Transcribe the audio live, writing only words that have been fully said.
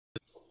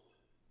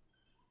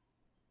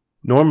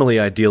Normally,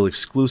 I deal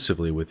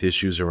exclusively with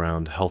issues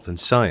around health and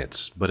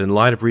science, but in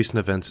light of recent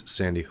events at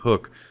Sandy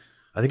Hook,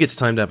 I think it's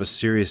time to have a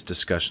serious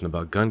discussion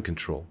about gun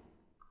control.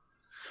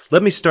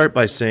 Let me start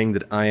by saying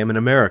that I am an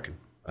American,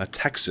 a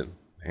Texan,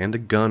 and a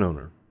gun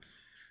owner.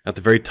 At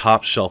the very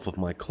top shelf of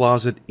my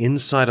closet,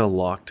 inside a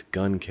locked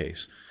gun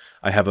case,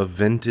 I have a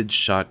vintage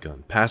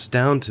shotgun passed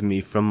down to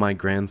me from my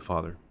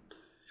grandfather,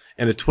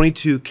 and a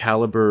 .22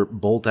 caliber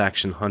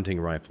bolt-action hunting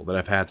rifle that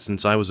I've had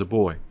since I was a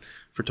boy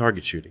for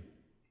target shooting.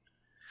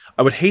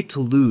 I would hate to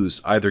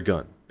lose either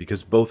gun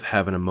because both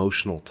have an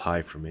emotional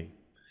tie for me.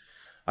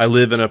 I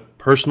live in a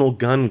personal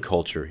gun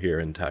culture here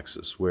in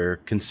Texas where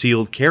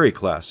concealed carry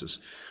classes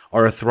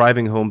are a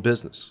thriving home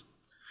business,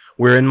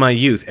 where in my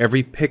youth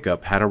every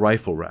pickup had a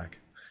rifle rack,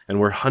 and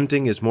where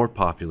hunting is more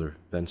popular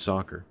than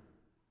soccer.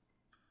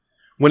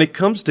 When it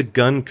comes to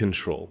gun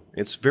control,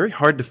 it's very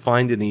hard to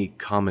find any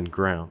common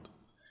ground.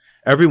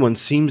 Everyone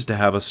seems to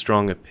have a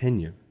strong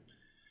opinion.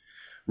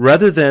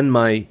 Rather than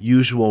my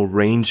usual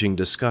ranging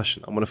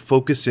discussion, I'm going to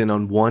focus in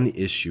on one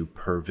issue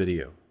per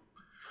video.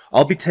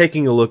 I'll be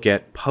taking a look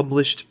at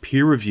published,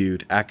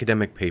 peer-reviewed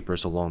academic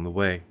papers along the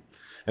way,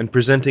 and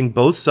presenting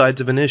both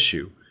sides of an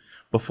issue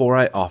before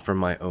I offer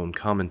my own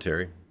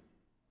commentary.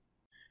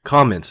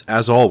 Comments,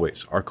 as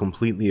always, are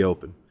completely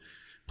open.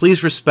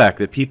 Please respect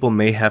that people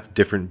may have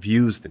different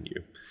views than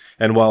you,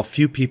 and while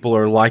few people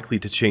are likely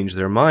to change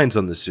their minds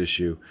on this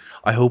issue,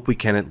 I hope we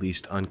can at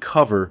least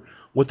uncover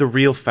what the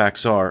real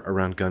facts are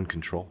around gun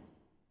control.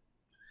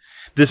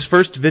 This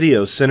first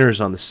video centers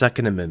on the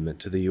Second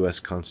Amendment to the U.S.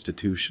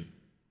 Constitution.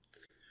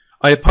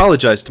 I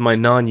apologize to my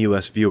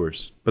non-U.S.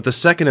 viewers, but the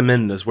Second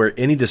Amendment is where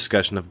any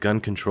discussion of gun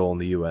control in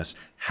the U.S.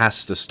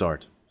 has to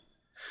start.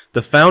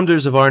 The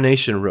founders of our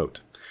nation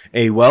wrote,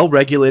 "A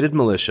well-regulated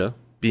militia,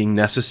 being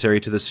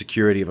necessary to the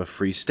security of a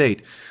free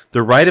state,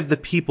 the right of the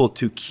people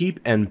to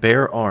keep and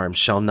bear arms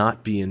shall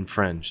not be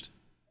infringed."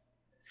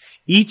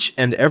 Each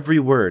and every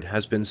word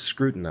has been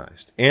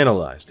scrutinized,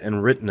 analyzed,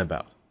 and written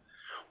about.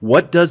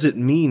 What does it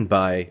mean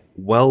by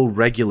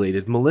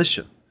well-regulated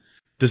militia?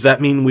 Does that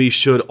mean we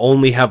should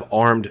only have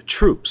armed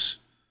troops?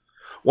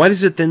 Why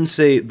does it then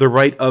say the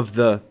right of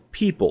the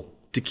people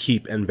to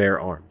keep and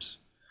bear arms?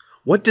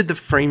 What did the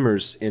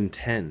framers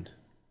intend?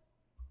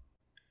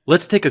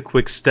 Let's take a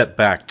quick step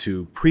back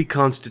to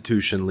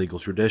pre-Constitution legal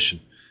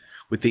tradition,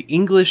 with the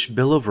English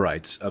Bill of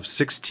Rights of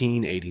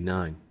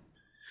 1689.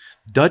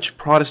 Dutch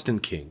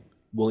Protestant king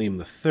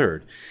William III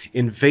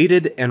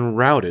invaded and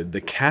routed the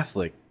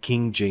Catholic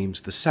King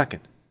James II.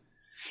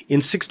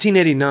 In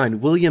 1689,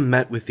 William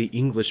met with the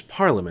English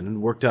Parliament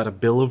and worked out a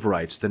Bill of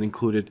Rights that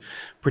included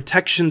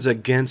protections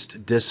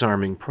against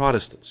disarming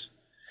Protestants.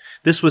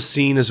 This was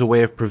seen as a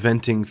way of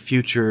preventing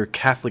future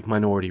Catholic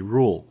minority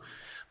rule,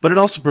 but it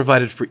also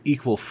provided for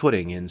equal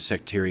footing in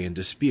sectarian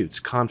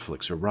disputes,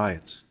 conflicts, or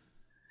riots.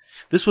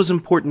 This was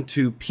important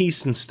to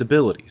peace and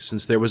stability,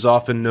 since there was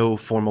often no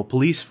formal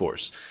police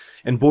force,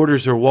 and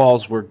borders or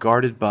walls were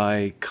guarded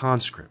by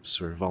conscripts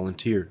or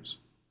volunteers.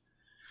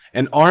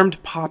 An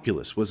armed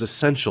populace was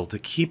essential to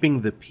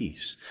keeping the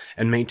peace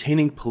and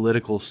maintaining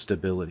political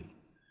stability.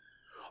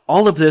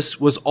 All of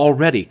this was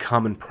already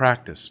common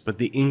practice, but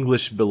the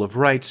English Bill of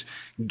Rights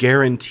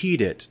guaranteed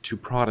it to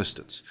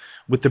Protestants,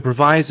 with the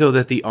proviso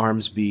that the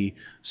arms be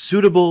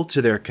suitable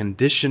to their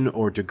condition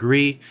or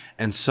degree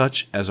and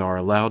such as are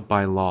allowed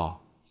by law.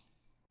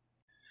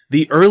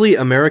 The early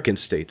American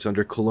states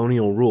under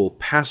colonial rule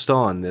passed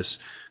on this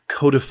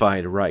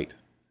codified right.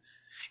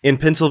 In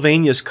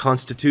Pennsylvania's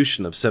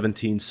Constitution of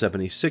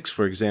 1776,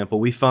 for example,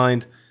 we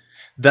find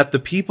that the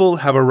people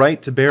have a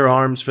right to bear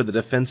arms for the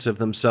defense of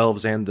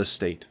themselves and the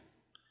state.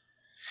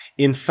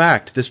 In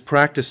fact, this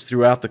practice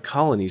throughout the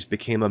colonies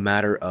became a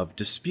matter of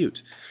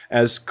dispute,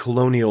 as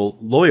colonial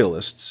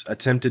loyalists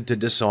attempted to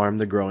disarm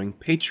the growing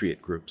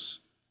patriot groups.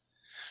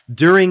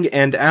 During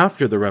and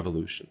after the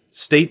Revolution,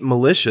 state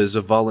militias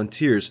of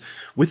volunteers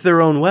with their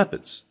own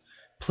weapons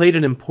played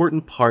an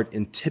important part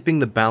in tipping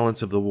the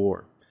balance of the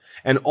war,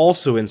 and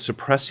also in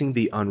suppressing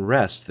the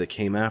unrest that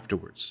came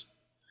afterwards.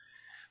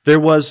 There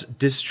was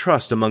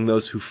distrust among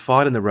those who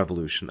fought in the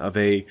Revolution of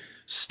a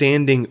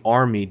standing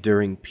army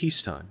during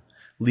peacetime,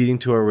 leading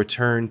to a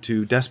return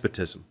to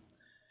despotism.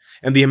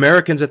 And the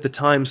Americans at the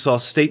time saw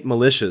state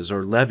militias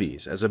or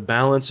levies as a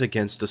balance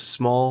against a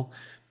small,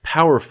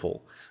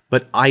 powerful,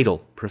 but idle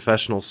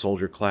professional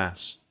soldier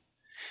class.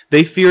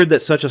 They feared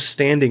that such a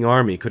standing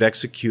army could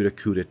execute a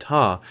coup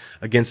d'etat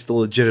against the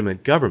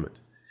legitimate government,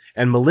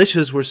 and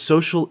militias were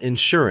social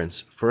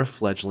insurance for a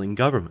fledgling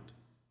government.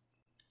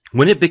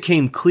 When it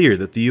became clear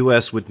that the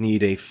U.S. would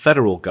need a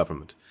federal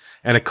government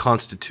and a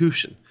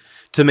constitution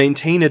to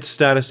maintain its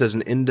status as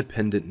an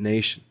independent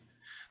nation,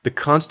 the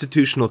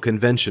Constitutional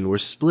Convention were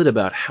split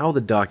about how the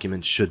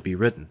document should be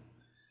written.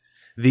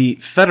 The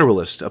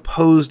Federalists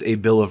opposed a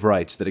Bill of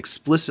Rights that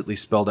explicitly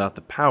spelled out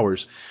the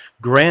powers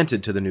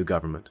granted to the new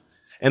government,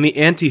 and the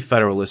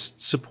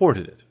Anti-Federalists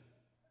supported it.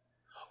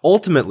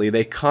 Ultimately,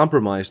 they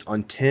compromised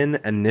on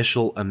 10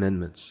 initial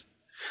amendments.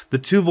 The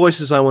two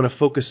voices I want to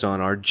focus on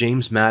are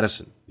James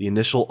Madison, the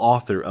initial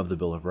author of the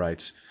Bill of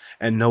Rights,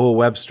 and Noah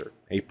Webster,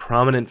 a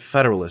prominent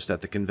Federalist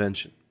at the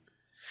convention.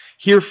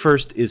 Here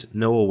first is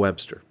Noah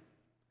Webster.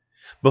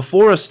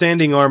 Before a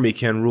standing army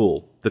can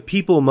rule, the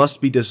people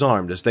must be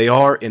disarmed as they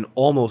are in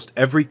almost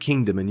every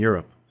kingdom in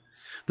Europe.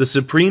 The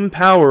supreme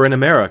power in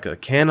America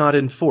cannot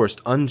enforce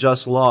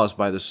unjust laws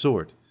by the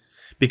sword,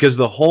 because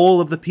the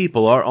whole of the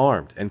people are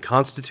armed and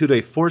constitute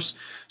a force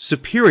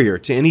superior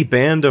to any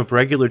band of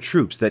regular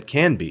troops that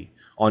can be,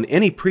 on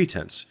any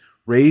pretense,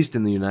 raised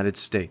in the United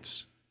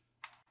States.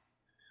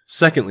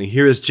 Secondly,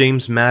 here is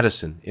James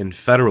Madison in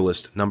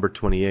Federalist number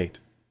 28.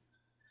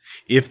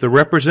 If the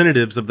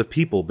representatives of the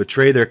people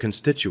betray their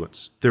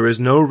constituents, there is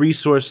no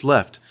resource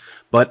left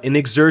but an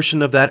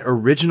exertion of that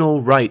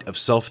original right of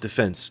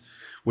self-defense,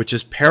 which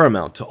is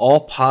paramount to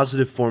all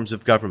positive forms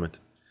of government.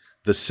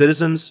 The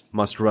citizens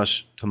must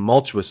rush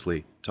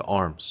tumultuously to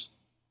arms.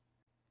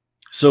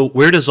 So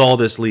where does all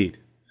this lead?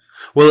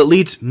 Well, it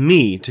leads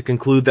me to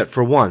conclude that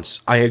for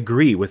once I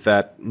agree with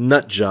that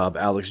nutjob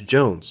Alex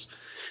Jones.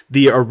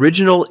 The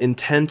original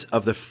intent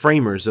of the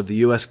framers of the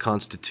U.S.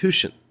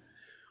 Constitution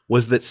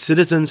was that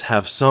citizens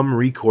have some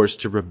recourse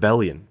to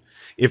rebellion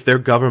if their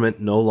government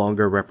no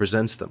longer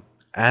represents them,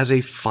 as a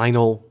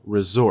final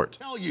resort.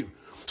 Tell you,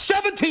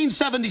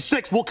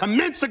 1776 will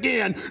commence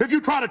again if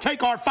you try to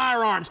take our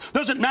firearms.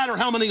 Doesn't matter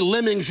how many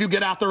lemmings you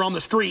get out there on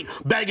the street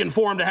begging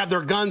for them to have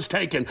their guns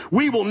taken.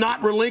 We will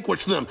not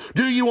relinquish them.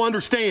 Do you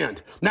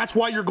understand? That's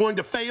why you're going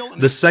to fail.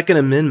 The Second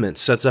Amendment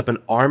sets up an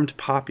armed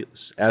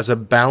populace as a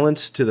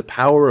balance to the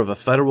power of a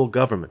federal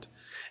government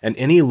and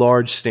any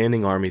large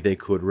standing army they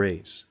could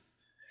raise.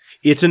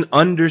 It's an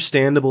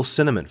understandable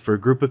sentiment for a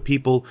group of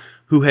people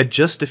who had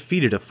just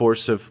defeated a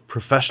force of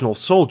professional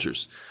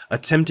soldiers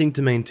attempting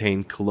to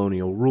maintain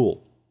colonial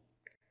rule.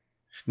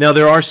 Now,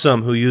 there are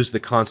some who use the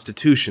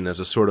Constitution as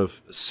a sort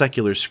of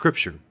secular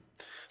scripture,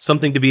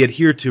 something to be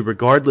adhered to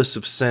regardless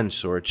of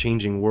sense or a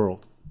changing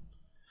world.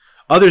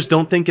 Others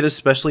don't think it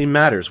especially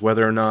matters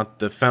whether or not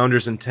the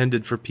founders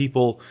intended for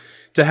people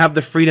to have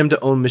the freedom to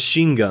own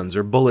machine guns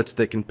or bullets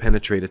that can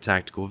penetrate a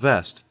tactical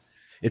vest.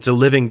 It's a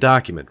living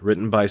document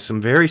written by some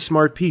very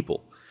smart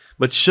people,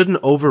 but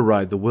shouldn't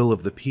override the will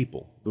of the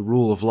people, the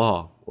rule of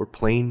law, or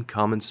plain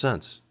common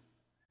sense.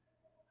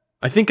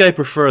 I think I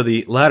prefer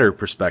the latter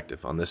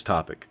perspective on this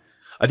topic.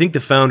 I think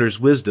the founders'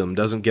 wisdom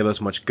doesn't give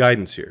us much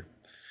guidance here.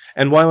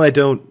 And while I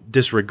don't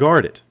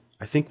disregard it,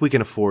 I think we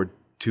can afford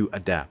to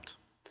adapt.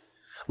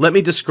 Let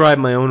me describe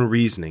my own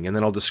reasoning, and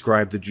then I'll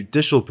describe the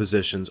judicial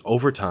positions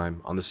over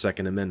time on the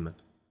Second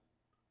Amendment.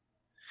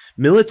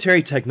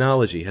 Military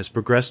technology has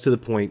progressed to the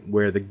point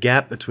where the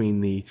gap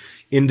between the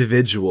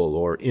individual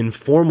or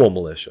informal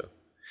militia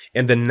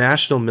and the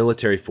national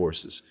military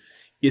forces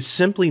is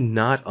simply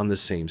not on the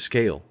same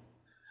scale.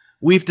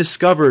 We've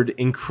discovered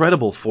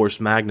incredible force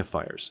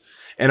magnifiers,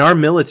 and our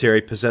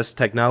military possess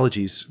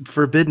technologies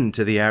forbidden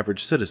to the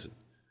average citizen.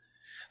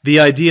 The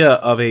idea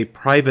of a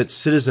private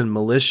citizen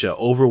militia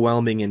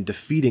overwhelming and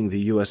defeating the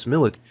U.S.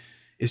 military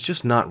is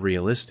just not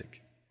realistic.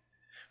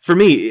 For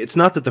me, it's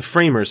not that the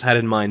framers had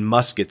in mind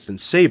muskets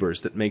and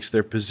sabers that makes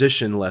their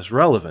position less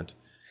relevant.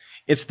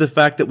 It's the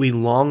fact that we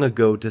long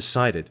ago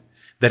decided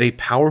that a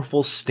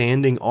powerful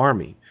standing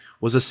army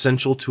was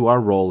essential to our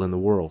role in the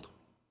world.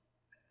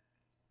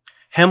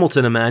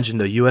 Hamilton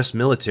imagined a U.S.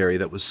 military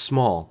that was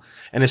small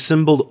and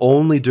assembled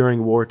only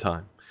during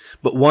wartime,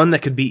 but one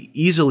that could be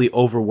easily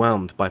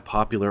overwhelmed by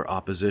popular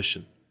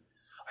opposition.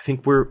 I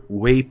think we're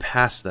way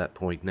past that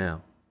point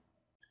now.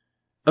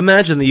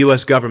 Imagine the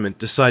U.S. government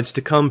decides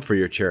to come for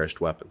your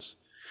cherished weapons.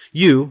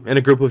 You, and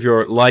a group of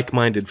your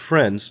like-minded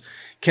friends,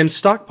 can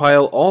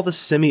stockpile all the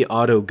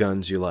semi-auto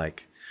guns you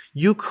like.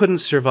 You couldn't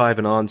survive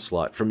an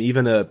onslaught from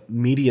even a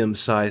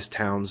medium-sized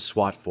town's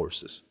SWAT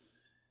forces.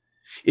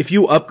 If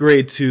you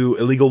upgrade to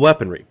illegal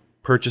weaponry,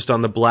 purchased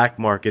on the black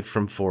market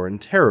from foreign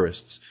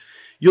terrorists,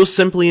 you'll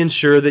simply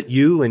ensure that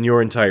you and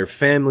your entire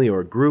family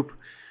or group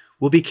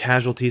will be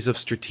casualties of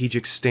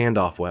strategic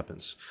standoff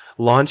weapons,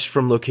 launched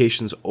from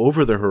locations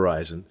over the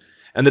horizon,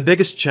 and the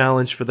biggest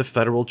challenge for the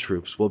federal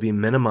troops will be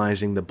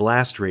minimizing the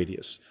blast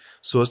radius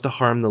so as to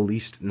harm the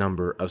least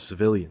number of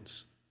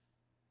civilians.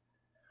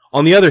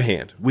 On the other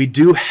hand, we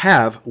do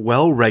have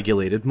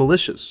well-regulated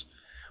militias.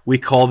 We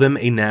call them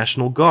a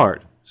National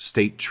Guard,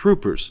 state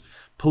troopers,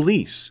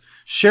 police,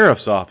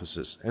 sheriff's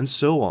offices, and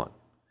so on.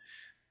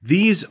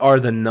 These are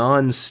the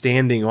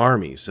non-standing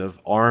armies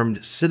of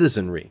armed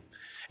citizenry,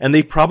 and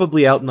they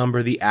probably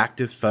outnumber the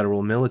active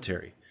federal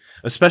military,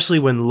 especially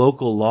when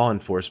local law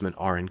enforcement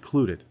are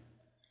included.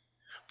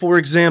 For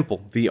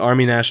example, the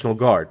Army National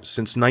Guard,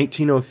 since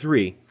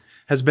 1903,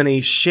 has been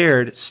a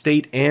shared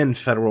state and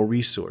federal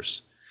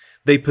resource.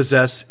 They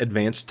possess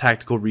advanced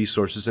tactical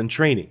resources and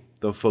training,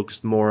 though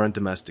focused more on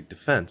domestic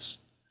defense.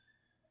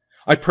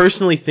 I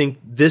personally think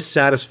this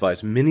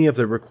satisfies many of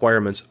the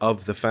requirements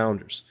of the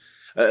founders,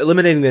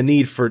 eliminating the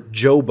need for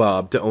Joe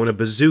Bob to own a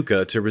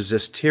bazooka to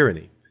resist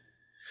tyranny.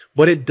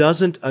 But it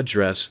doesn't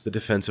address the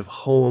defense of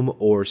home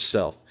or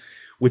self,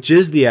 which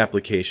is the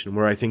application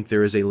where I think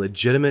there is a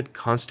legitimate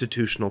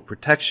constitutional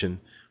protection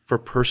for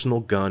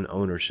personal gun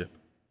ownership.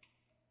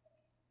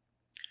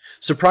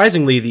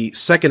 Surprisingly, the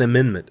Second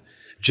Amendment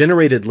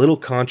generated little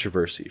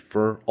controversy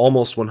for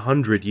almost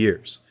 100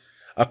 years.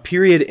 A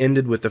period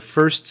ended with the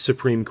first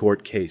Supreme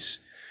Court case,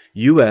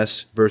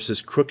 U.S.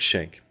 versus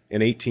Cruikshank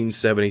in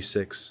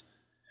 1876,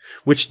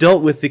 which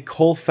dealt with the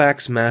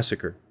Colfax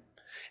Massacre,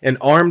 an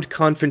armed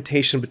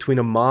confrontation between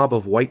a mob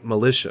of white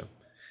militia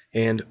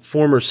and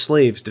former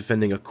slaves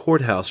defending a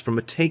courthouse from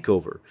a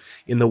takeover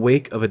in the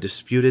wake of a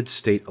disputed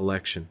state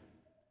election.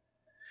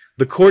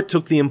 The court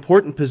took the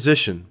important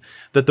position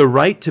that the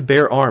right to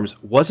bear arms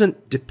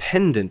wasn't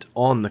dependent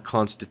on the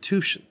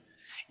Constitution.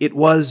 It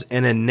was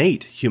an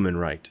innate human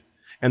right,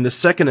 and the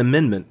Second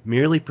Amendment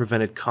merely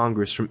prevented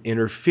Congress from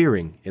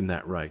interfering in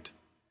that right.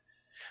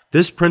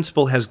 This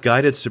principle has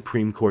guided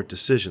Supreme Court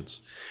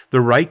decisions.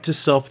 The right to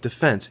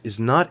self-defense is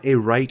not a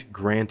right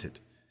granted,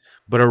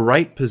 but a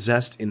right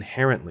possessed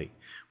inherently,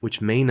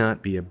 which may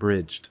not be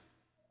abridged.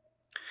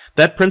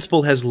 That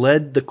principle has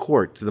led the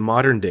court to the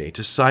modern day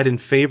to side in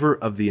favor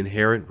of the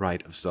inherent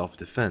right of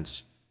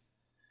self-defense.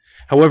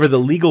 However, the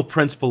legal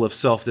principle of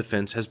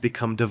self-defense has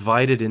become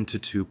divided into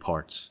two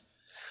parts: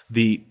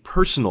 the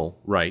personal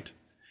right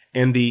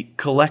and the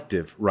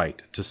collective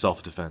right to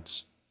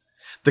self-defense.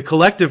 The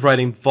collective right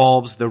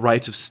involves the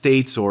rights of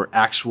states or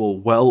actual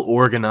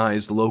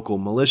well-organized local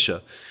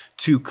militia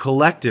to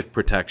collective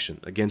protection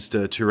against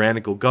a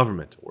tyrannical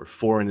government or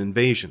foreign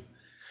invasion,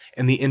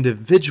 and the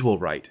individual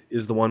right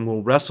is the one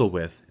we'll wrestle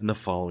with in the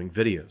following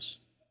videos.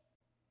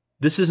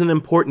 This is an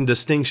important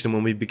distinction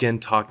when we begin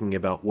talking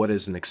about what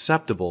is an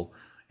acceptable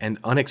and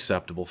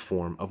unacceptable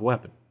form of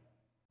weapon.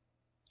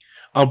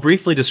 I'll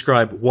briefly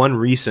describe one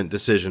recent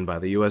decision by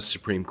the U.S.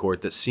 Supreme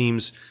Court that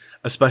seems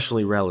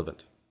especially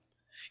relevant.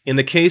 In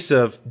the case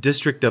of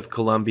District of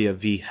Columbia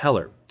v.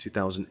 Heller,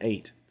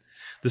 2008,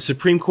 the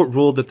Supreme Court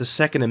ruled that the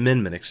Second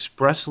Amendment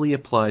expressly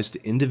applies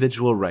to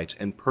individual rights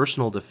and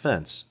personal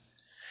defense,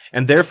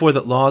 and therefore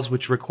that laws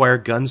which require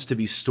guns to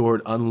be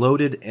stored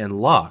unloaded and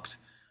locked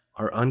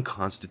are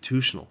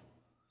unconstitutional.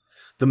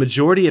 The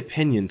majority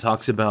opinion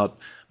talks about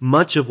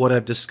much of what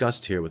I've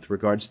discussed here with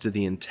regards to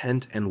the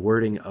intent and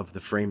wording of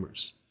the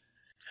framers.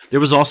 There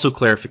was also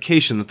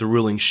clarification that the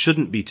ruling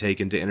shouldn't be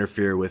taken to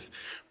interfere with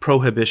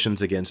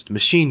prohibitions against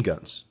machine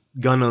guns,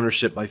 gun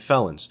ownership by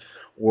felons,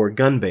 or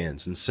gun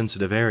bans in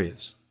sensitive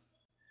areas.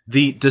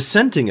 The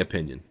dissenting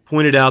opinion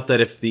pointed out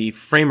that if the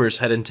framers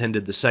had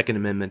intended the Second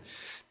Amendment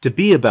to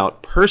be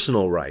about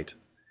personal right,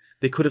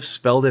 they could have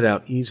spelled it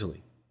out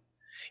easily.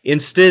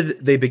 Instead,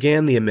 they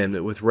began the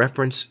amendment with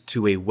reference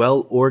to a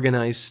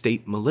well-organized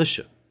state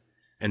militia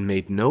and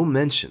made no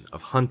mention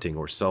of hunting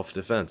or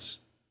self-defense.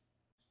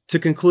 To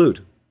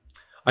conclude,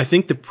 I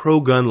think the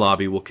pro-gun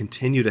lobby will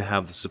continue to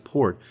have the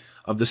support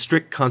of the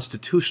strict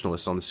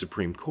constitutionalists on the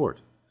Supreme Court,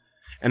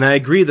 and I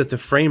agree that the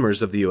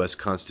framers of the U.S.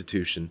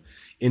 Constitution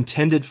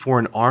intended for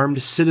an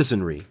armed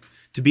citizenry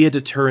to be a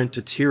deterrent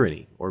to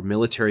tyranny or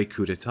military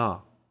coup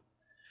d'etat.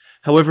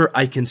 However,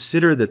 I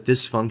consider that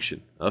this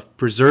function of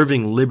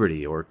preserving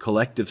liberty or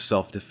collective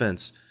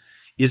self-defense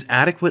is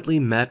adequately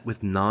met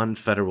with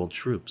non-federal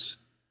troops.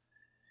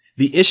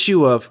 The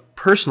issue of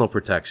personal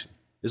protection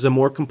is a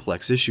more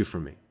complex issue for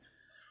me.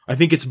 I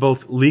think it's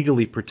both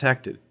legally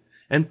protected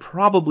and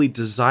probably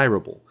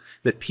desirable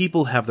that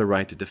people have the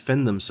right to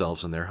defend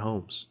themselves in their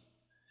homes.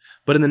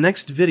 But in the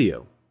next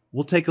video,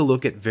 we'll take a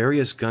look at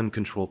various gun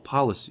control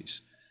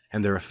policies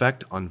and their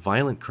effect on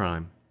violent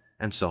crime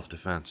and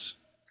self-defense.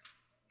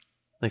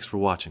 Thanks for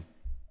watching.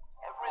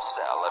 Every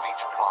cell of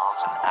each plant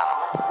and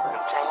animal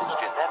contains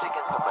genetic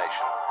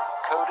information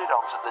coded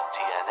onto the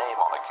DNA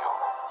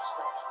molecules.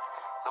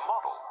 The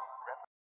model